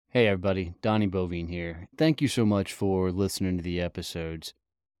Hey everybody, Donnie Bovine here. Thank you so much for listening to the episodes.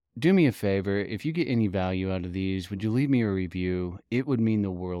 Do me a favor, if you get any value out of these, would you leave me a review? It would mean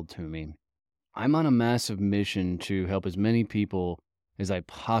the world to me. I'm on a massive mission to help as many people as I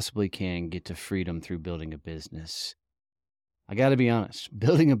possibly can get to freedom through building a business. I gotta be honest,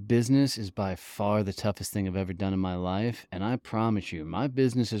 building a business is by far the toughest thing I've ever done in my life, and I promise you, my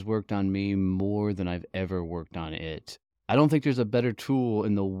business has worked on me more than I've ever worked on it. I don't think there's a better tool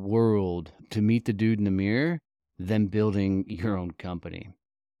in the world to meet the dude in the mirror than building your own company.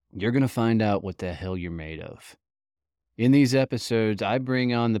 You're gonna find out what the hell you're made of. In these episodes, I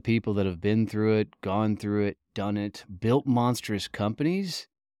bring on the people that have been through it, gone through it, done it, built monstrous companies,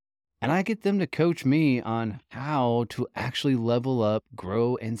 and I get them to coach me on how to actually level up,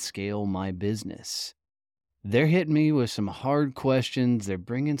 grow, and scale my business. They're hitting me with some hard questions. They're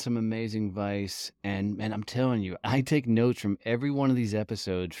bringing some amazing advice. And I'm telling you, I take notes from every one of these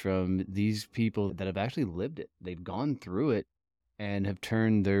episodes from these people that have actually lived it. They've gone through it and have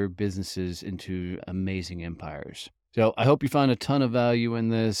turned their businesses into amazing empires. So I hope you find a ton of value in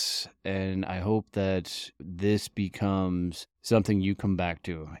this, and I hope that this becomes something you come back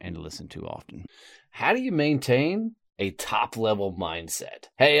to and listen to often. How do you maintain a top-level mindset?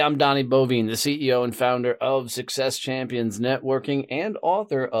 Hey, I'm Donnie Bovine, the CEO and founder of Success Champions Networking and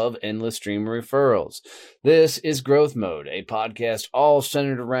author of Endless Stream Referrals. This is Growth Mode, a podcast all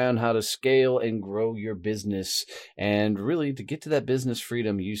centered around how to scale and grow your business and really to get to that business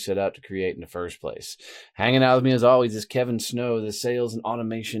freedom you set out to create in the first place. Hanging out with me as always is Kevin Snow, the sales and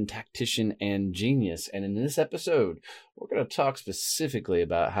automation tactician and genius. And in this episode, we're going to talk specifically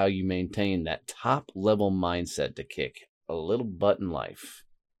about how you maintain that top-level mindset to kick a little butt in life.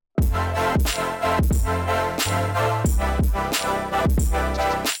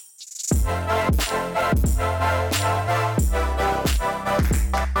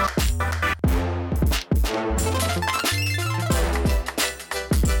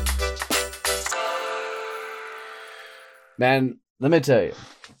 Man, let me tell you,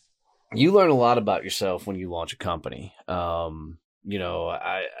 you learn a lot about yourself when you launch a company.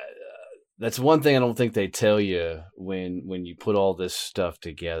 That's one thing I don't think they tell you when you put all this stuff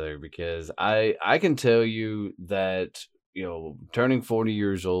together, because I can tell you that, turning 40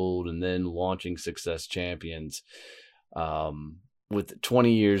 years old and then launching Success Champions, with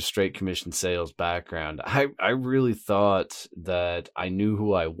 20 years straight commission sales background, I really thought that I knew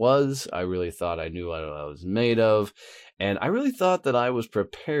who I was. I really thought I knew what I was made of. And I really thought that I was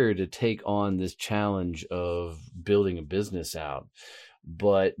prepared to take on this challenge of building a business out.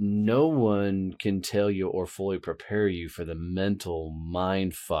 But no one can tell you or fully prepare you for the mental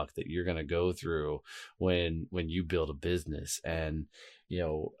mind fuck that you're going to go through when you build a business. And,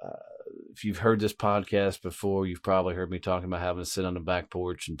 if you've heard this podcast before, you've probably heard me talking about having to sit on the back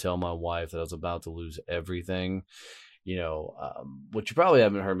porch and tell my wife that I was about to lose everything. What you probably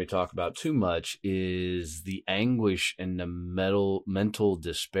haven't heard me talk about too much is the anguish and the mental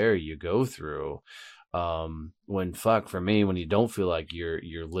despair you go through when you don't feel like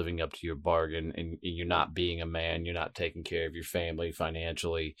you're living up to your bargain, and you're not being a man, you're not taking care of your family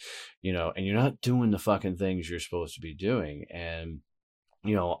financially, and you're not doing the fucking things you're supposed to be doing. And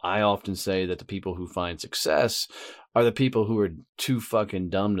I often say that the people who find success are the people who are too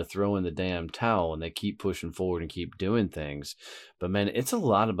fucking dumb to throw in the damn towel, and they keep pushing forward and keep doing things. But man, it's a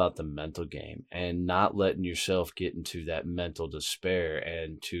lot about the mental game and not letting yourself get into that mental despair,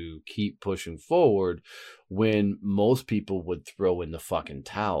 and to keep pushing forward when most people would throw in the fucking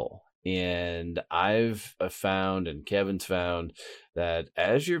towel. And I've found, and Kevin's found, that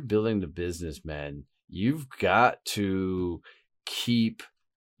as you're building the business, man, you've got to keep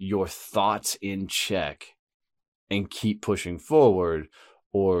your thoughts in check and keep pushing forward,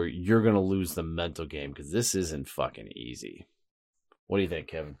 or you're going to lose the mental game, because this isn't fucking easy. What do you think,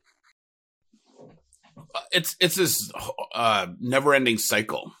 Kevin? It's this never-ending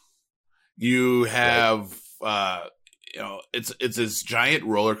cycle. You have, it's this giant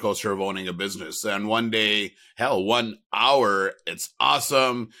roller coaster of owning a business. And one day, 1 hour, it's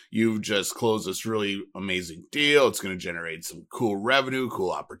awesome. You've just closed this really amazing deal. It's going to generate some cool revenue, cool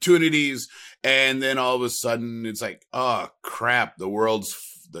opportunities. And then all of a sudden it's like, oh crap,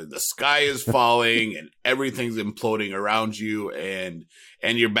 the sky is falling and everything's imploding around you. And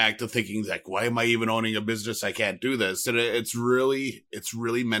you're back to thinking like, why am I even owning a business? I can't do this. And it's really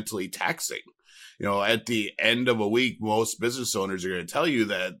mentally taxing. At the end of a week, most business owners are going to tell you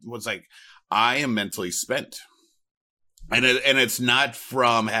that I am mentally spent. And it's not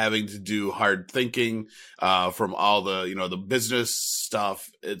from having to do hard thinking, from all the, the business stuff.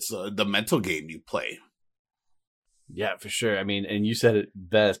 It's the mental game you play. Yeah, for sure. I mean, and you said it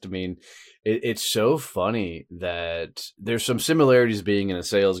best. I mean, it's so funny that there's some similarities being in a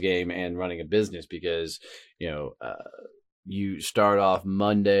sales game and running a business because, you know, you start off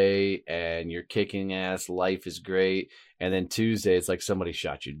Monday and you're kicking ass, life is great. And then Tuesday, it's like somebody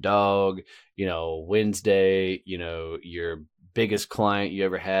shot your dog. You know, Wednesday, you know, your biggest client you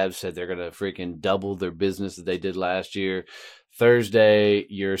ever have said they're going to freaking double their business that they did last year. Thursday,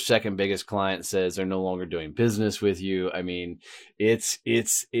 your second biggest client says they're no longer doing business with you. I mean, it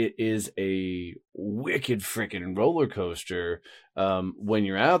is a wicked freaking roller coaster when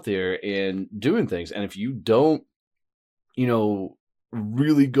you're out there and doing things. And if you don't, you know,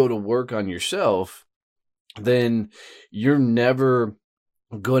 really go to work on yourself, then you're never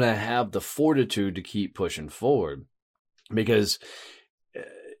going to have the fortitude to keep pushing forward because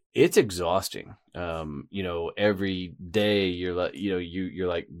it's exhausting. You know, every day you're like, you know, you're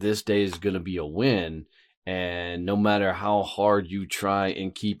like, this day is going to be a win. And no matter how hard you try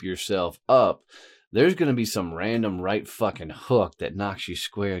and keep yourself up, there's going to be some random right fucking hook that knocks you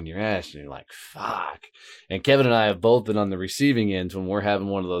square in your ass. And you're like, fuck. And Kevin and I have both been on the receiving ends when we're having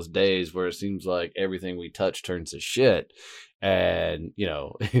one of those days where it seems like everything we touch turns to shit. And, you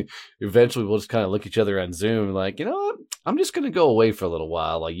know, eventually we'll just kind of look at each other on Zoom like, you know what? I'm just going to go away for a little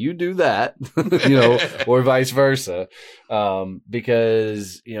while. Like you do that, you know, or vice versa.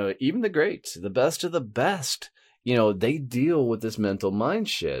 Because, you know, even the greats, the best of the best, you know, they deal with this mental mind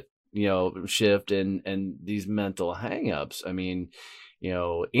shit, you know, shift and these mental hangups. I mean, you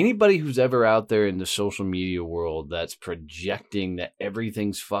know, anybody who's ever out there in the social media world that's projecting that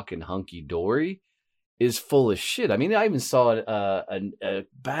everything's fucking hunky dory is full of shit. I mean, I even saw a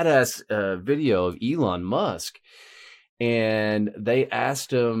badass video of Elon Musk, and they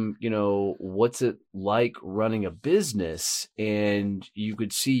asked him, you know, what's it like running a business? And you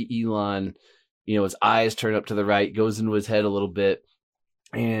could see Elon, you know, his eyes turn up to the right, goes into his head a little bit,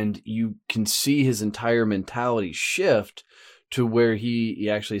 and you can see his entire mentality shift to where he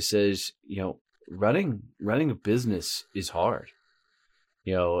actually says, you know, running a business is hard.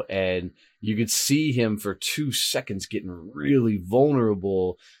 You know, and you could see him for 2 seconds getting really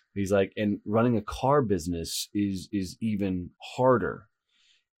vulnerable. He's like, and running a car business is even harder.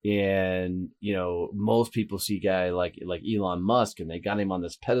 And, you know, most people see a guy like Elon Musk and they got him on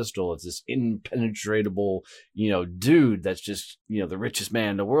this pedestal as this impenetrable, you know, dude that's just, you know, the richest man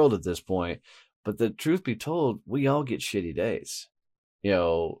in the world at this point. But the truth be told, we all get shitty days. You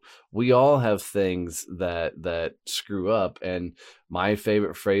know, we all have things that screw up. And my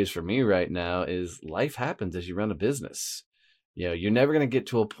favorite phrase for me right now is life happens as you run a business. You know, you're never going to get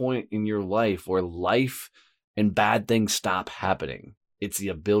to a point in your life where life and bad things stop happening. It's the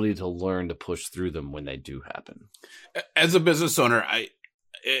ability to learn to push through them when they do happen. As a business owner,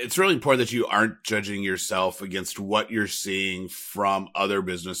 it's really important that you aren't judging yourself against what you're seeing from other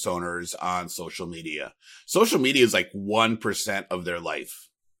business owners on social media. Social media is like 1% of their life,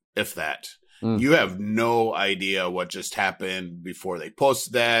 if that. You have no idea what just happened before they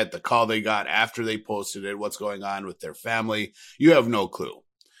posted that, the call they got after they posted it, what's going on with their family. You have no clue.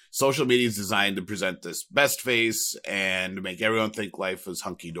 Social media is designed to present this best face and make everyone think life is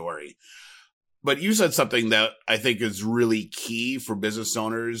hunky-dory. But you said something that I think is really key for business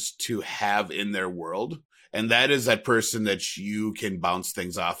owners to have in their world. And that is that person that you can bounce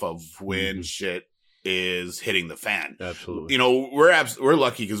things off of when shit is hitting the fan. Absolutely. You know, we're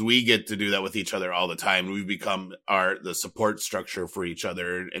lucky because we get to do that with each other all the time. We've become the support structure for each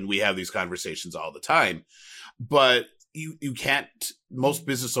other, and we have these conversations all the time. But you can't, most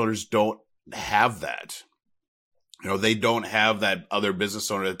business owners don't have that. You know, they don't have that other business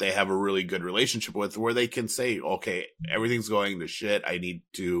owner that they have a really good relationship with where they can say, okay, everything's going to shit. I need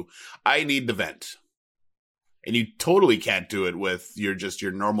to vent. And you totally can't do it with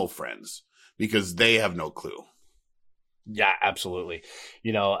your normal friends because they have no clue. Yeah, absolutely.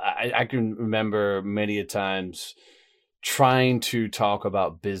 You know, I can remember many a times trying to talk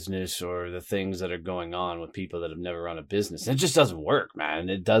about business or the things that are going on with people that have never run a business. It just doesn't work, man.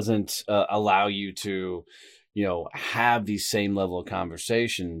 It doesn't allow you to, you know, have these same level of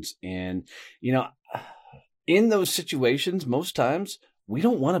conversations. And, you know, in those situations, most times we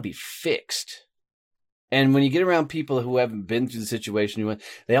don't want to be fixed. And when you get around people who haven't been through the situation,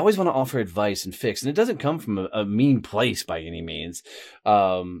 they always want to offer advice and fix. And it doesn't come from a mean place by any means.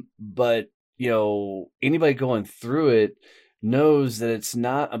 But, you know, anybody going through it knows that it's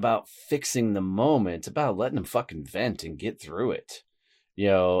not about fixing the moment. It's about letting them fucking vent and get through it. You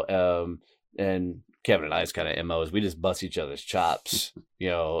know, and Kevin and I's kind of MO is we just bust each other's chops, you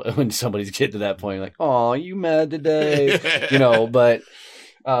know, when somebody's getting to that point, like, oh, you mad today? You know, but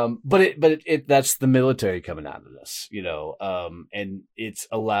But that's the military coming out of this, and it's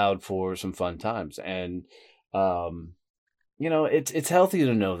allowed for some fun times. And, it's healthy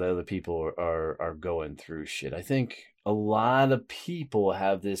to know that other people are going through shit. I think a lot of people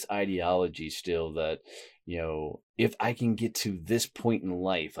have this ideology still that, if I can get to this point in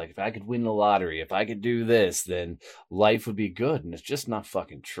life, like if I could win the lottery, if I could do this, then life would be good. And it's just not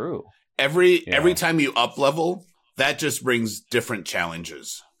fucking true. Every time you up level, that just brings different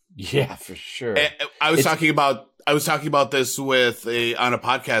challenges. Yeah, for sure. I was talking about this on a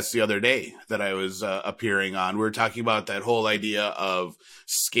podcast the other day that I was appearing on. We were talking about that whole idea of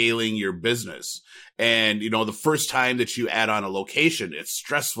scaling your business. And, the first time that you add on a location, it's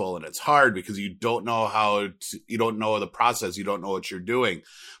stressful and it's hard because you don't know you don't know the process. You don't know what you're doing.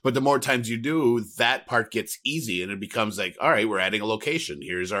 But the more times you do, that part gets easy and it becomes like, all right, we're adding a location.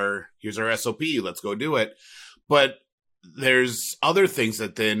 Here's our SOP. Let's go do it. But there's other things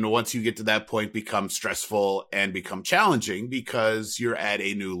that then once you get to that point become stressful and become challenging because you're at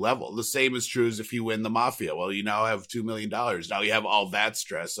a new level. The same is true as if you win the Mafia. Well, you now have $2 million. Now you have all that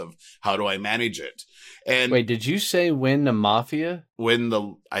stress of how do I manage it? And wait, did you say win the Mafia?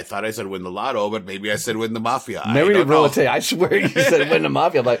 I thought I said win the lotto, but maybe I said win the Mafia. Maybe to roll a tape. I swear you said win the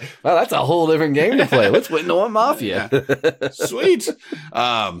Mafia. I'm like, well, that's a whole different game to play. Let's win the one Mafia. Yeah. Sweet.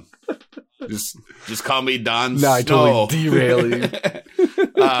 Just call me Don Snow. No, I totally derail you.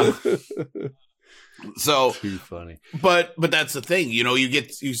 So too funny. But that's the thing,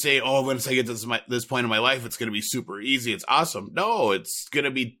 you say, oh, once I get to this point in my life, it's going to be super easy. It's awesome. No, it's going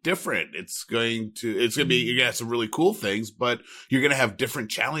to be different. you're going to have some really cool things, but you're going to have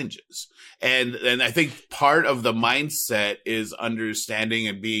different challenges. And I think part of the mindset is understanding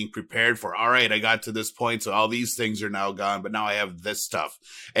and being prepared for, all right, I got to this point. So all these things are now gone, but now I have this stuff,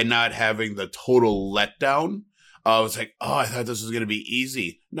 and not having the total letdown. It's like, oh, I thought this was going to be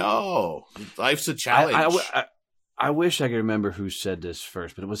easy. No, life's a challenge. I wish I could remember who said this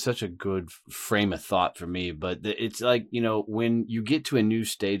first, but it was such a good frame of thought for me. But it's like, when you get to a new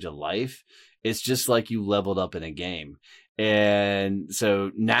stage of life, it's just like you leveled up in a game. And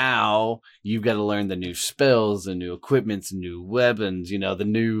so now you've got to learn the new spells, the new equipments, the new weapons, the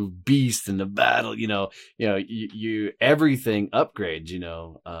new beast in the battle, you everything upgrades,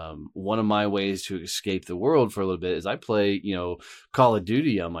 one of my ways to escape the world for a little bit is I play, Call of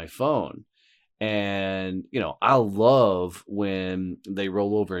Duty on my phone. And, I love when they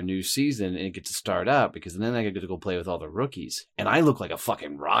roll over a new season and it gets to start out because then I get to go play with all the rookies. And I look like a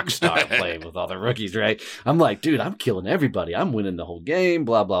fucking rock star playing with all the rookies, right? I'm like, dude, I'm killing everybody. I'm winning the whole game,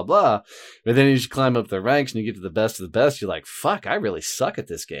 blah, blah, blah. But then as you climb up the ranks and you get to the best of the best, you're like, fuck, I really suck at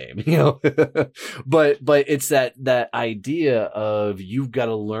this game, But it's that idea of you've got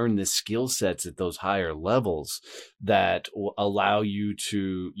to learn the skill sets at those higher levels that will allow you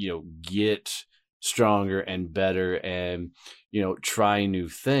to, get stronger and better and try new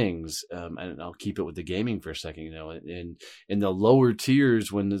things, and I'll keep it with the gaming for a second. In the lower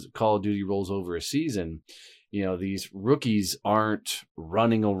tiers, when the Call of Duty rolls over a season, these rookies aren't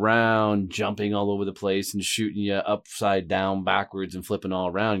running around jumping all over the place and shooting you upside down, backwards, and flipping all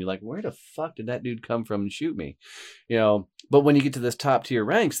around. You're like, where the fuck did that dude come from and shoot me? But when you get to this top tier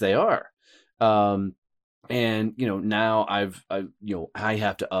ranks, they are. And now I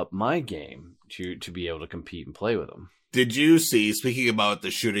have to up my game to be able to compete and play with them. Did you see, speaking about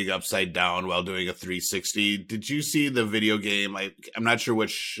the shooting upside down while doing a 360, did you see the video game? I'm not sure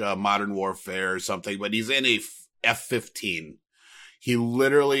which Modern Warfare or something, but he's in a F-15. He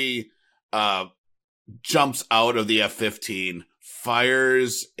literally jumps out of the F-15,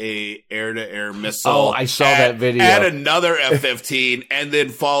 fires a air-to-air missile. Oh, I saw that video. At another F-15 and then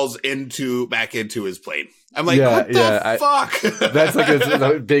falls back into his plane. I'm like, what the fuck? That's like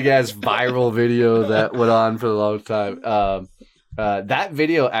a big-ass viral video that went on for a long time. That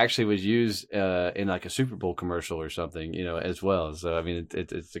video actually was used in like a Super Bowl commercial or something, as well. So, I mean,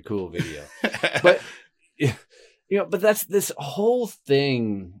 it's a cool video. But, but that's this whole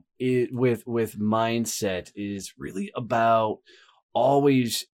thing with mindset is really about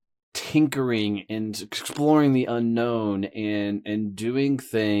always tinkering and exploring the unknown and doing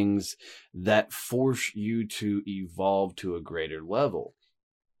things that force you to evolve to a greater level,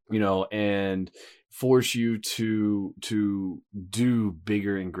 and force you to do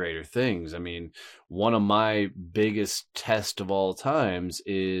bigger and greater things. I mean, one of my biggest tests of all times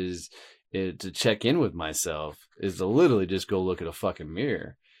is to check in with myself is to literally just go look at a fucking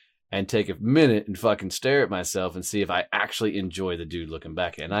mirror and take a minute and fucking stare at myself and see if I actually enjoy the dude looking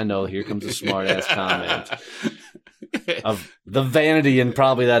back. And I know here comes a smart ass comment of the vanity and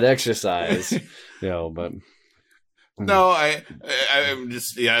probably that exercise, but No, I'm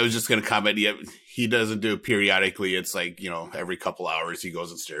just, I was just going to comment. Yeah, he doesn't do it periodically. It's like, every couple hours he goes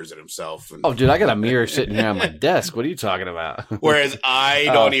and stares at himself. And Oh, dude, I got a mirror sitting here on my desk. What are you talking about? whereas I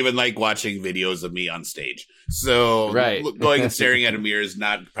don't even like watching videos of me on stage. So Right. Going and staring at a mirror is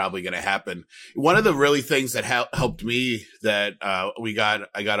not probably going to happen. One of the really things that helped me that I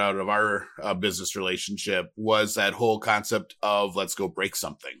got out of our business relationship was that whole concept of let's go break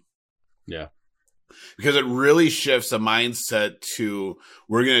something. Yeah. Because it really shifts a mindset to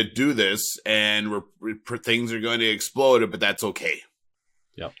we're going to do this and things are going to explode, but that's okay.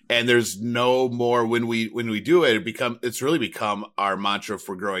 Yep. And there's no more when we do it, it's really become our mantra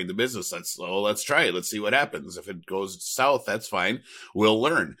for growing the business. Let's try it. Let's see what happens. If it goes south, that's fine. We'll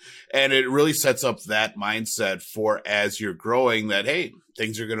learn. And it really sets up that mindset for as you're growing that, hey,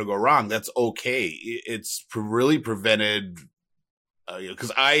 things are going to go wrong. That's okay. It's really prevented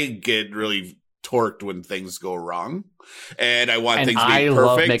because I get really torqued when things go wrong, and I want things to be perfect. I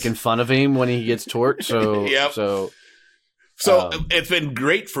love making fun of him when he gets torqued. So, yep. So it's been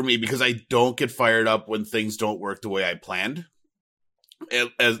great for me because I don't get fired up when things don't work the way I planned,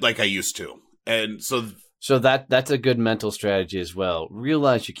 as like I used to, and so that's a good mental strategy as well.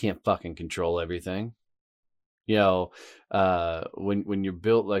 Realize you can't fucking control everything. When you're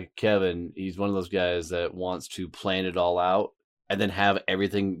built like Kevin, he's one of those guys that wants to plan it all out and then have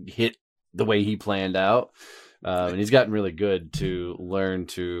everything hit the way he planned out. And he's gotten really good to learn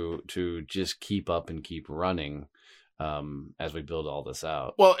to just keep up and keep running as we build all this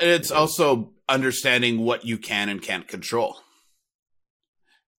out. Well, and it's also understanding what you can and can't control.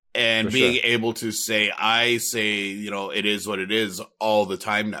 And being able to say, it is what it is all the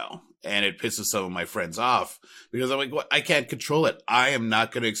time now. And it pisses some of my friends off because I'm like, I can't control it. I am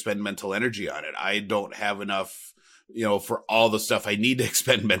not going to expend mental energy on it. I don't have enough for all the stuff I need to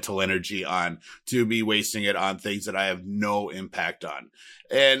expend mental energy on to be wasting it on things that I have no impact on.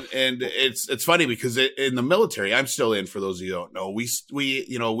 And it's funny because in the military, I'm still in, for those of you who don't know,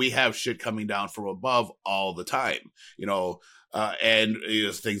 we have shit coming down from above all the time, and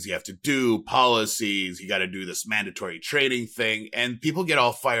things you have to do, policies, you got to do this mandatory training thing, and people get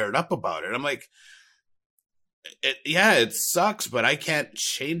all fired up about it. I'm like, it sucks, but I can't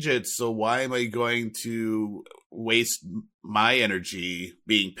change it. So why am I going to waste my energy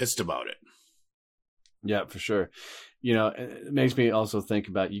being pissed about it? Yeah, for sure. It makes me also think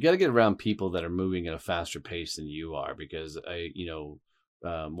about, you got to get around people that are moving at a faster pace than you are, because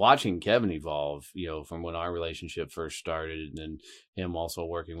watching Kevin evolve, from when our relationship first started, and then him also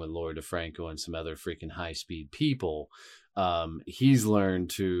working with Lori DeFranco and some other freaking high speed people, he's learned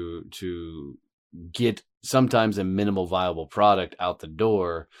to get sometimes a minimal viable product out the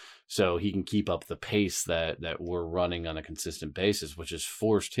door so he can keep up the pace that we're running on a consistent basis, which has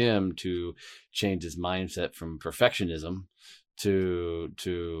forced him to change his mindset from perfectionism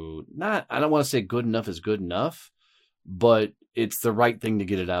to not, I don't want to say good enough is good enough, but it's the right thing to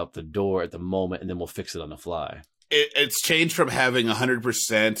get it out the door at the moment, and then we'll fix it on the fly. It's changed from having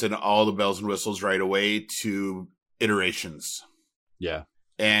 100% and all the bells and whistles right away to iterations. Yeah.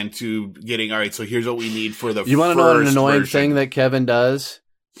 And to getting, all right, so here's what we need for the You want to know an annoying thing that Kevin does?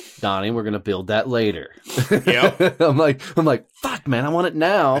 Donnie, we're going to build that later. Yep. I'm like, fuck, man, I want it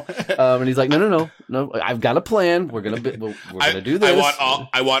now. And he's like, no, I've got a plan. We're going to do this.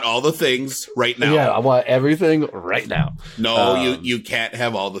 I want all the things right now. Yeah, I want everything right now. No, you can't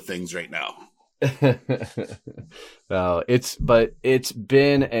have all the things right now. No, it's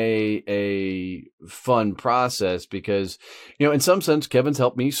been a fun process because, in some sense, Kevin's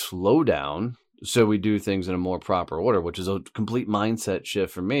helped me slow down so we do things in a more proper order, which is a complete mindset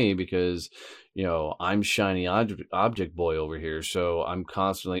shift for me because, I'm shiny object boy over here. So I'm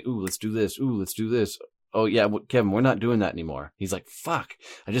constantly, ooh, let's do this. Ooh, let's do this. Oh yeah, Kevin, we're not doing that anymore. He's like, fuck,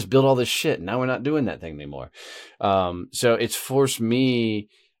 I just built all this shit. Now we're not doing that thing anymore. So it's forced me.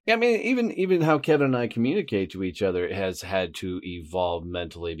 Yeah, I mean, even how Kevin and I communicate to each other has had to evolve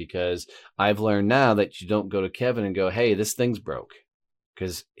mentally, because I've learned now that you don't go to Kevin and go, hey, this thing's broke.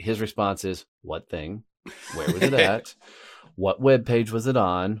 Because his response is, what thing? Where was it at? What web page was it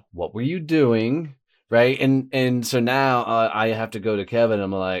on? What were you doing? Right? And so now I have to go to Kevin.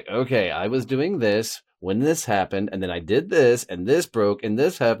 I'm like, okay, I was doing this when this happened, and then I did this, and this broke, and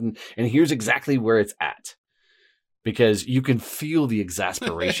this happened, and here's exactly where it's at. Because you can feel the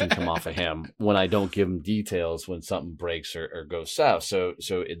exasperation come off of him when I don't give him details when something breaks or goes south. So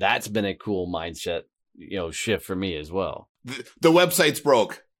that's been a cool mindset, shift for me as well. The website's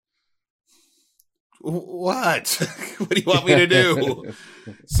broke. What? What do you want me to do?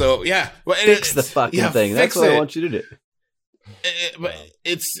 So yeah, fix the fucking thing. That's what I want you to do. But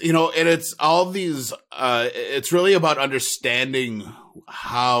it's, and it's all these, it's really about understanding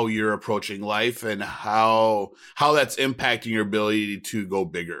how you're approaching life and how that's impacting your ability to go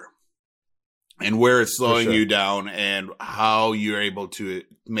bigger and where it's slowing you down and how you're able to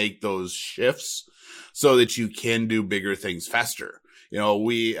make those shifts so that you can do bigger things faster.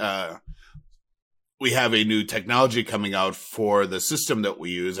 We have a new technology coming out for the system that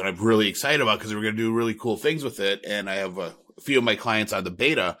we use, and I'm really excited about because we're going to do really cool things with it. And I have a few of my clients on the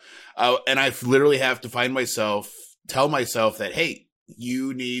beta, and I literally have to tell myself that, hey,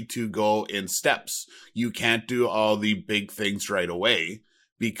 you need to go in steps. You can't do all the big things right away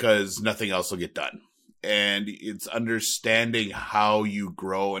because nothing else will get done. And it's understanding how you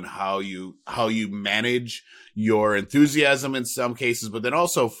grow and how you manage your enthusiasm in some cases, but then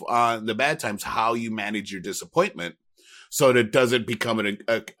also the bad times, how you manage your disappointment so that it doesn't become an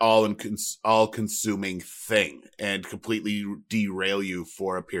all-consuming thing and completely derail you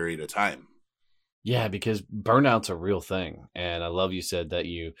for a period of time. Yeah, because burnout's a real thing. And I love you said that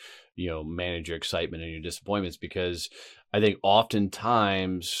you manage your excitement and your disappointments, because I think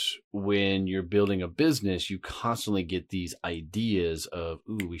oftentimes when you're building a business, you constantly get these ideas of,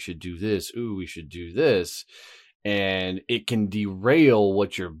 ooh, we should do this. Ooh, we should do this. And it can derail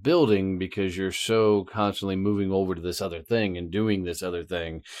what you're building because you're so constantly moving over to this other thing and doing this other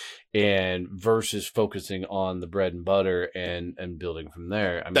thing, and versus focusing on the bread and butter and building from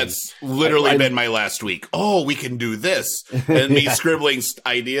there. I mean, that's literally been my last week. Oh, we can do this. And me scribbling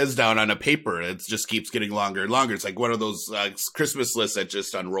ideas down on a paper. It just keeps getting longer and longer. It's like one of those Christmas lists that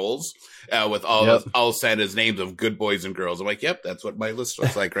just unrolls with all Santa's names of good boys and girls. I'm like, yep, that's what my list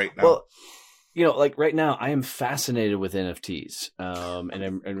looks like right now. Well, like right now, I am fascinated with NFTs,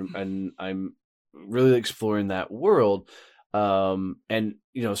 and I'm really exploring that world. And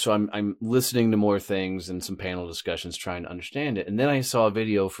so I'm listening to more things and some panel discussions, trying to understand it. And then I saw a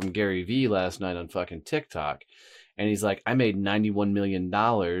video from Gary Vee last night on fucking TikTok, and he's like, I made $91 million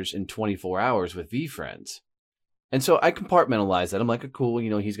in 24 hours with VeeFriends. And so I compartmentalize that. I'm like, cool,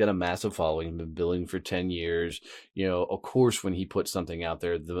 he's got a massive following, been building for 10 years. Of course, when he put something out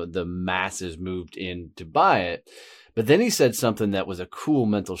there, the masses moved in to buy it. But then he said something that was a cool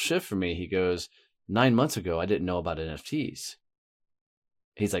mental shift for me. He goes, 9 months ago, I didn't know about NFTs.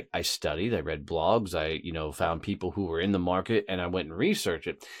 He's like, I studied, I read blogs, I, found people who were in the market, and I went and researched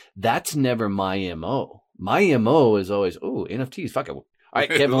it. That's never my MO. My MO is always, oh, NFTs, fuck it. All right,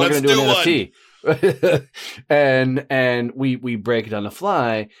 Kevin, we're going to do an NFT. and we break it on the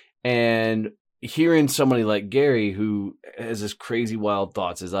fly. And hearing somebody like Gary, who has as crazy wild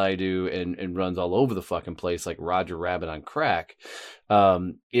thoughts as I do and runs all over the fucking place like Roger Rabbit on crack,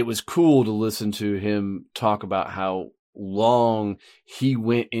 it was cool to listen to him talk about how long he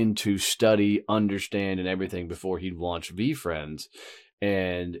went into study, understand, and everything before he launched VeeFriends.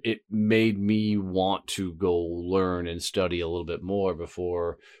 And it made me want to go learn and study a little bit more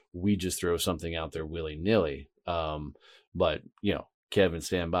before we just throw something out there willy-nilly. But, Kevin,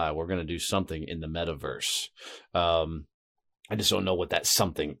 stand by. We're going to do something in the metaverse. I just don't know what that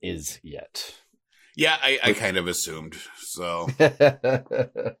something is yet. Yeah, I kind of assumed. So,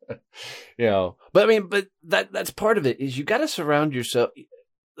 but I mean, but that's part of it is you got to surround yourself.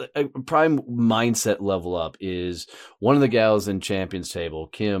 A prime mindset level up is one of the gals in Champions Table,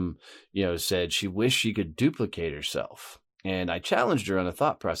 Kim, said she wished she could duplicate herself. And I challenged her on a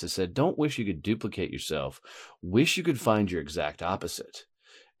thought process, said, don't wish you could duplicate yourself. Wish you could find your exact opposite.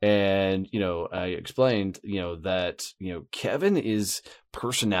 And, I explained, that, Kevin is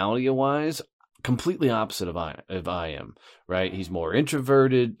personality wise completely opposite of I am, right? He's more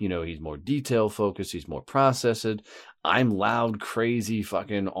introverted, he's more detail focused, he's more processed. I'm loud, crazy,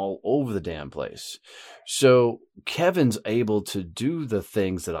 fucking all over the damn place. So Kevin's able to do the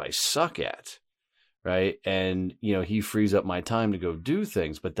things that I suck at, right? And, he frees up my time to go do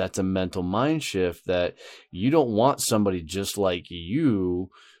things, but that's a mental mind shift that you don't want somebody just like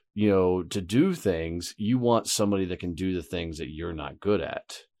you, to do things. You want somebody that can do the things that you're not good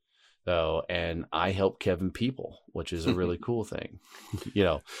at. So, and I help Kevin people, which is a really cool thing,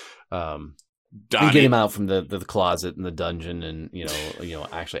 and get him out from the closet and the dungeon and,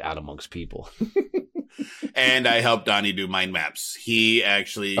 actually out amongst people. And I helped Donnie do mind maps. He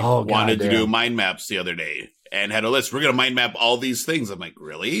actually wanted to do mind maps the other day and had a list. We're going to mind map all these things. I'm like,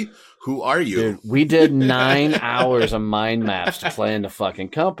 really? Who are you? Dude, we did 9 hours of mind maps to plan the fucking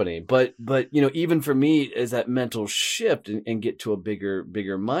company. But even for me, is that mental shift and get to a bigger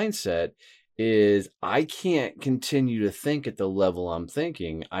mindset is I can't continue to think at the level I'm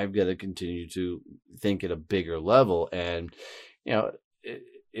thinking. I've got to continue to think at a bigger level. And,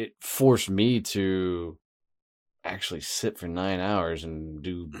 it forced me to actually sit for 9 hours and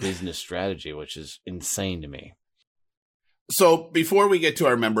do business strategy, which is insane to me. So before we get to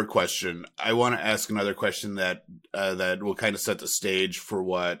our member question, I want to ask another question that will kind of set the stage for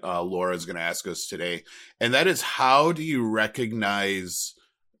what Laura is going to ask us today. And that is, how do you recognize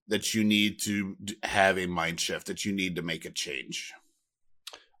that you need to have a mind shift, that you need to make a change?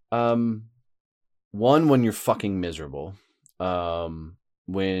 One, when you're fucking miserable.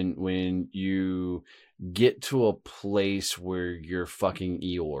 When you get to a place where you're fucking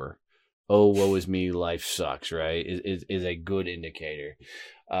Eeyore, oh, woe is me, life sucks, right? Is a good indicator.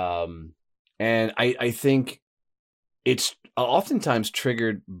 And I think it's oftentimes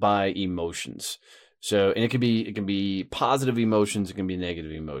triggered by emotions. So, and it can be positive emotions, it can be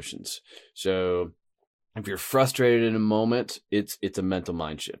negative emotions. So if you're frustrated in a moment, it's a mental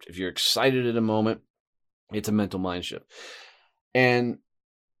mind shift. If you're excited in a moment, it's a mental mind shift. And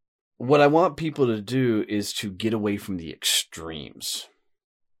what I want people to do is to get away from the extremes.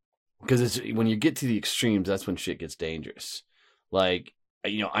 Because it's when you get to the extremes, that's when shit gets dangerous. Like,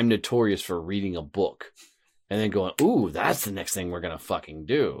 I'm notorious for reading a book and then going, ooh, that's the next thing we're going to fucking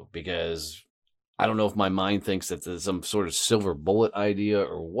do. Because I don't know if my mind thinks that there's some sort of silver bullet idea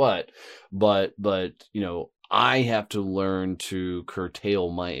or what, but I have to learn to curtail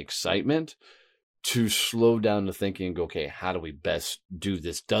my excitement, to slow down the thinking and go, okay, how do we best do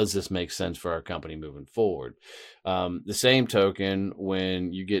this? Does this make sense for our company moving forward? The same token,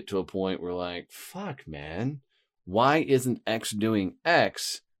 when you get to a point where like, fuck, man, why isn't X doing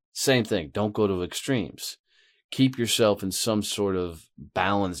X? Same thing. Don't go to extremes. Keep yourself in some sort of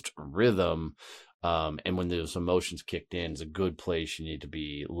balanced rhythm. And when those emotions kicked in, it's a good place. You need to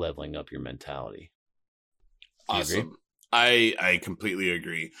be leveling up your mentality. Awesome. I completely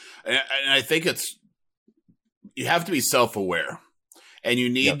agree. And I think you have to be self-aware, and you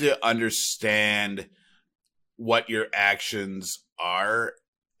need to understand what your actions are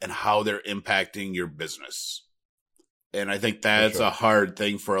and how they're impacting your business. And I think that's a hard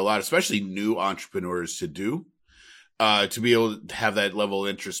thing for a lot, especially new entrepreneurs to do, to be able to have that level of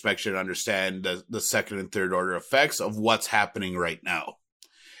introspection, understand the second and third order effects of what's happening right now.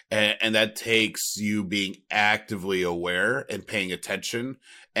 And that takes you being actively aware and paying attention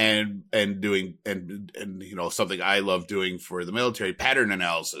and doing, and something I love doing for the military, pattern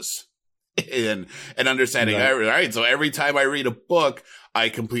analysis and understanding. Right. All right. So every time I read a book, I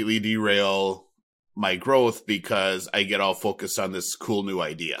completely derail my growth because I get all focused on this cool new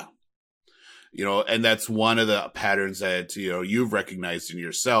idea. And that's one of the patterns that, you've recognized in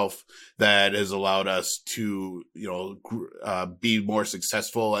yourself that has allowed us to, be more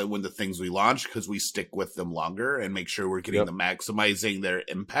successful when the things we launch, because we stick with them longer and make sure we're getting the maximizing their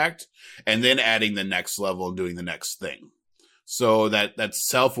impact and then adding the next level and doing the next thing. So that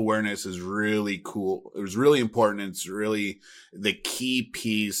self-awareness is really cool. It was really important. It's really the key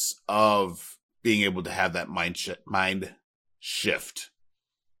piece of being able to have that mind shift.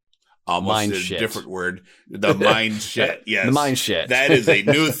 Almost mind a shit. Different word. The mind shit. Yes. The mind shit. That is a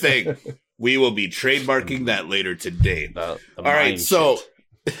new thing. We will be trademarking that later today. All right. So,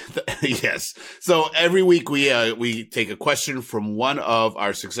 yes. So every week we take a question from one of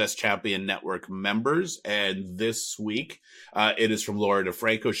our Success Champion Network members. And this week it is from Laura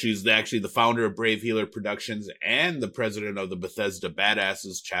DeFranco. She's actually the founder of Brave Healer Productions and the president of the Bethesda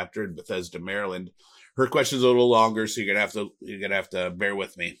Badasses chapter in Bethesda, Maryland. Her question is a little longer, so you're gonna have to bear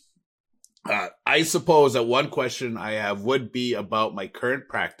with me. I suppose that one question I have would be about my current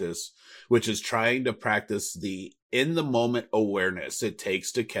practice, which is trying to practice the in-the-moment awareness it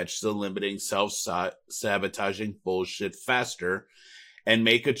takes to catch the limiting self-sabotaging bullshit faster and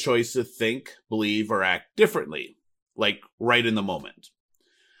make a choice to think, believe, or act differently, like right in the moment.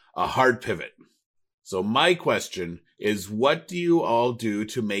 A hard pivot. So my question is, what do you all do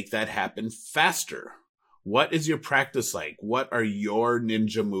to make that happen faster? What is your practice like? What are your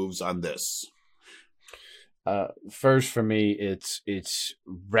ninja moves on this? First, for me, it's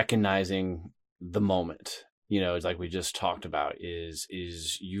recognizing the moment. It's like we just talked about.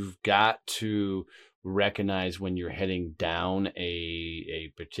 Is you've got to recognize when you're heading down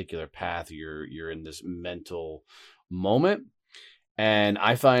a particular path. You're in this mental moment. And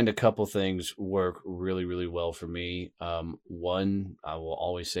I find a couple things work really, really well for me. One, I will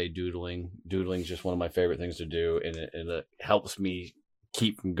always say doodling. Doodling is just one of my favorite things to do, and it helps me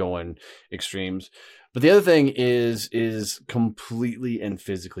keep from going extremes. But the other thing is completely and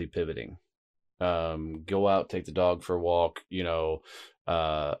physically pivoting. Go out, take the dog for a walk,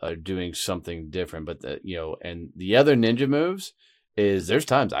 doing something different. But and the other ninja moves is there's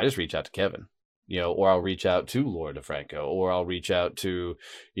times I just reach out to Kevin. or I'll reach out to Laura DeFranco, or I'll reach out to,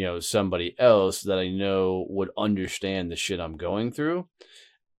 somebody else that I know would understand the shit I'm going through.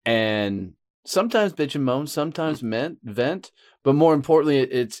 And sometimes bitch and moan, sometimes vent, but more importantly,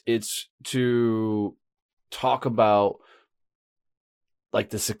 it's to talk about like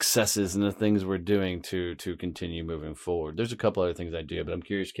the successes and the things we're doing to continue moving forward. There's a couple other things I do, but I'm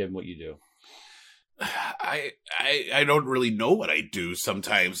curious, Kevin, what you do. I don't really know what I do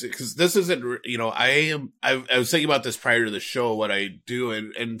sometimes, because this isn't, I was thinking about this prior to the show, what I do.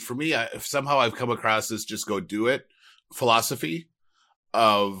 And for me, somehow I've come across this just go do it philosophy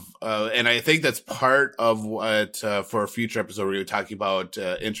of, and I think that's part of what, for a future episode, we were talking about,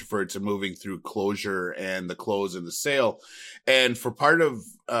 introverts and moving through closure and the close and the sale. And for part of,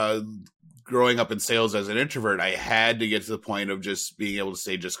 growing up in sales as an introvert, I had to get to the point of just being able to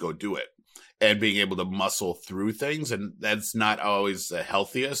say, just go do it. And being able to muscle through things. And that's not always the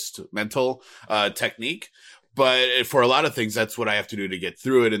healthiest mental technique. But for a lot of things, that's what I have to do to get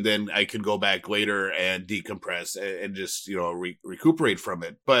through it. And then I can go back later and decompress and just, recuperate from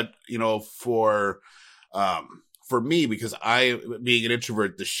it. But, for me, because being an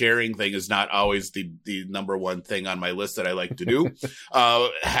introvert, the sharing thing is not always the number one thing on my list that I like to do.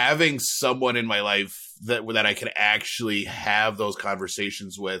 Having someone in my life that I can actually have those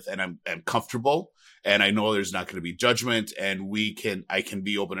conversations with, and I'm comfortable, and I know there's not going to be judgment, and I can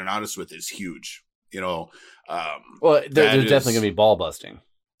be open and honest with, is huge. Well, there's definitely going to be ball busting.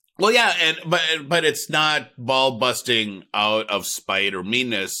 Well, yeah, but it's not ball busting out of spite or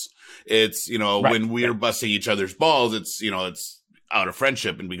meanness. It's, when we're busting each other's balls, it's out of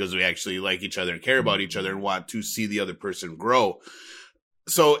friendship and because we actually like each other and care about each other and want to see the other person grow.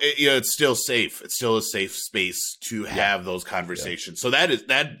 So it's still safe. It's still a safe space to have those conversations. So that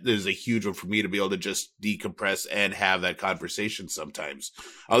is a huge one for me, to be able to just decompress and have that conversation sometimes.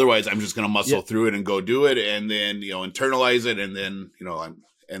 Otherwise, I'm just going to muscle through it and go do it, and then, internalize it, and then,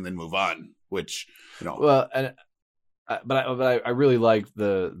 and then move on, which, Well, but I really like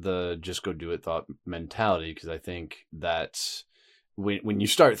the just go do it thought mentality, because I think that's when you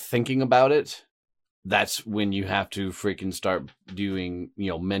start thinking about it, that's when you have to freaking start doing,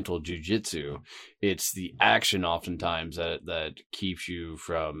 mental jujitsu. It's the action oftentimes that keeps you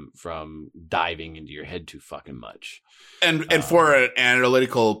from diving into your head too fucking much. And for an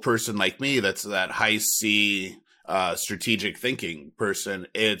analytical person like me, that's that high C strategic thinking person,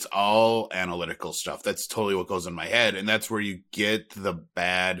 it's all analytical stuff. That's totally what goes in my head. And that's where you get the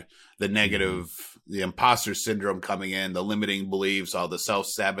negative, the imposter syndrome coming in, the limiting beliefs, all the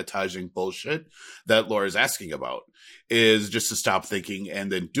self-sabotaging bullshit that Laura's asking about, is just to stop thinking and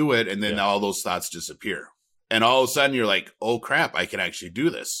then do it. And then all those thoughts disappear. And all of a sudden you're like, oh crap, I can actually do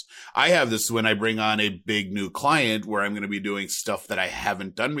this. I have this when I bring on a big new client where I'm going to be doing stuff that I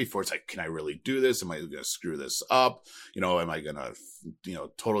haven't done before. It's like, can I really do this? Am I going to screw this up? Am I going to,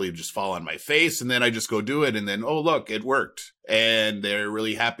 totally just fall on my face? And then I just go do it. And then, oh, look, it worked. And they're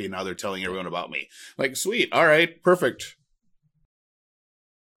really happy. Now they're telling everyone about me. Like, sweet. All right. Perfect.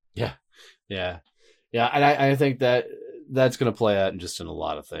 Yeah. Yeah. Yeah. And I think that's going to play out in a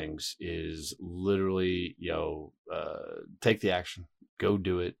lot of things, is literally, take the action, go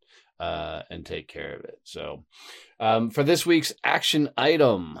do it, and take care of it. So, for this week's action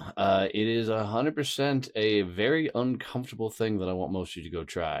item, it is 100% a very uncomfortable thing that I want most of you to go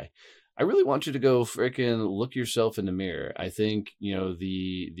try. I really want you to go freaking look yourself in the mirror. I think,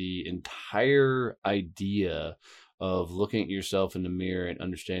 the entire idea of looking at yourself in the mirror and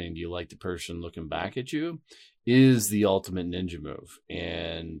understanding, do you like the person looking back at you, is the ultimate ninja move.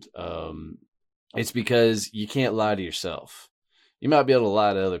 And it's because you can't lie to yourself. You might be able to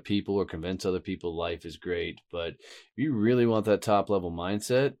lie to other people or convince other people life is great, but if you really want that top level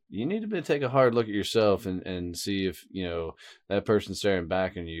mindset, you need to take a hard look at yourself and see if, that person staring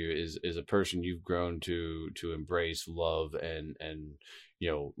back on you is a person you've grown to embrace, love, and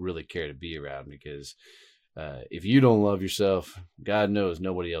really care to be around. Because if you don't love yourself, God knows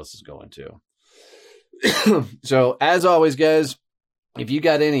nobody else is going to. So, as always, guys, if you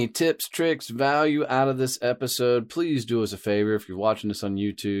got any tips, tricks, value out of this episode, please do us a favor. If you're watching this on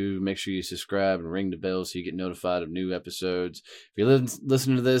YouTube, make sure you subscribe and ring the bell so you get notified of new episodes. If you're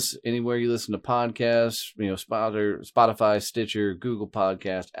listening to this anywhere you listen to podcasts, Spotify, Stitcher, Google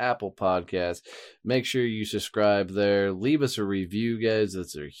Podcast, Apple Podcast, make sure you subscribe there. Leave us a review, guys.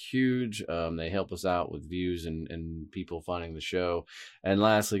 That's huge. They help us out with views and people finding the show. And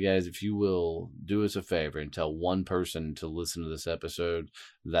lastly, guys, if you will do us a favor and tell one person to listen to this episode,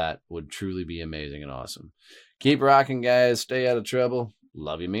 that would truly be amazing and awesome. Keep rocking, guys. Stay out of trouble.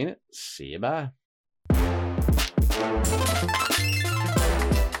 Love you, mean it. See you. Bye.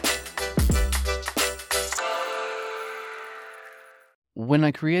 When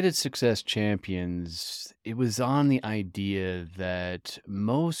I created Success Champions, it was on the idea that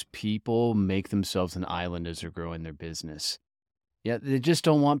most people make themselves an island as they're growing their business. Yeah, they just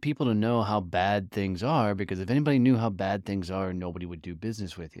don't want people to know how bad things are because if anybody knew how bad things are, nobody would do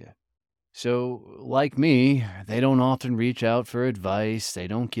business with you. So, like me, they don't often reach out for advice, they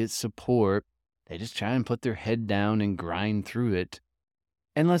don't get support. They just try and put their head down and grind through it.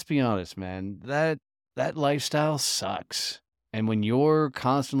 And let's be honest, man, that lifestyle sucks. And when you're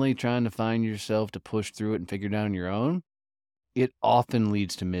constantly trying to find yourself to push through it and figure it out on your own, it often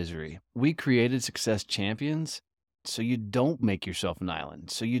leads to misery. We created Success Champions so you don't make yourself an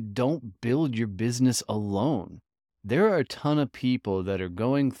island, so you don't build your business alone. There are a ton of people that are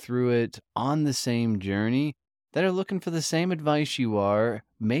going through it on the same journey that are looking for the same advice you are.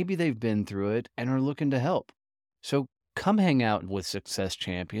 Maybe they've been through it and are looking to help. So come hang out with Success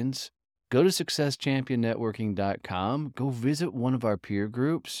Champions. Go to successchampionnetworking.com, go visit one of our peer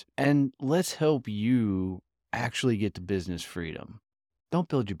groups, and let's help you actually get to business freedom. Don't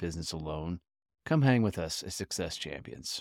build your business alone. Come hang with us as Success Champions.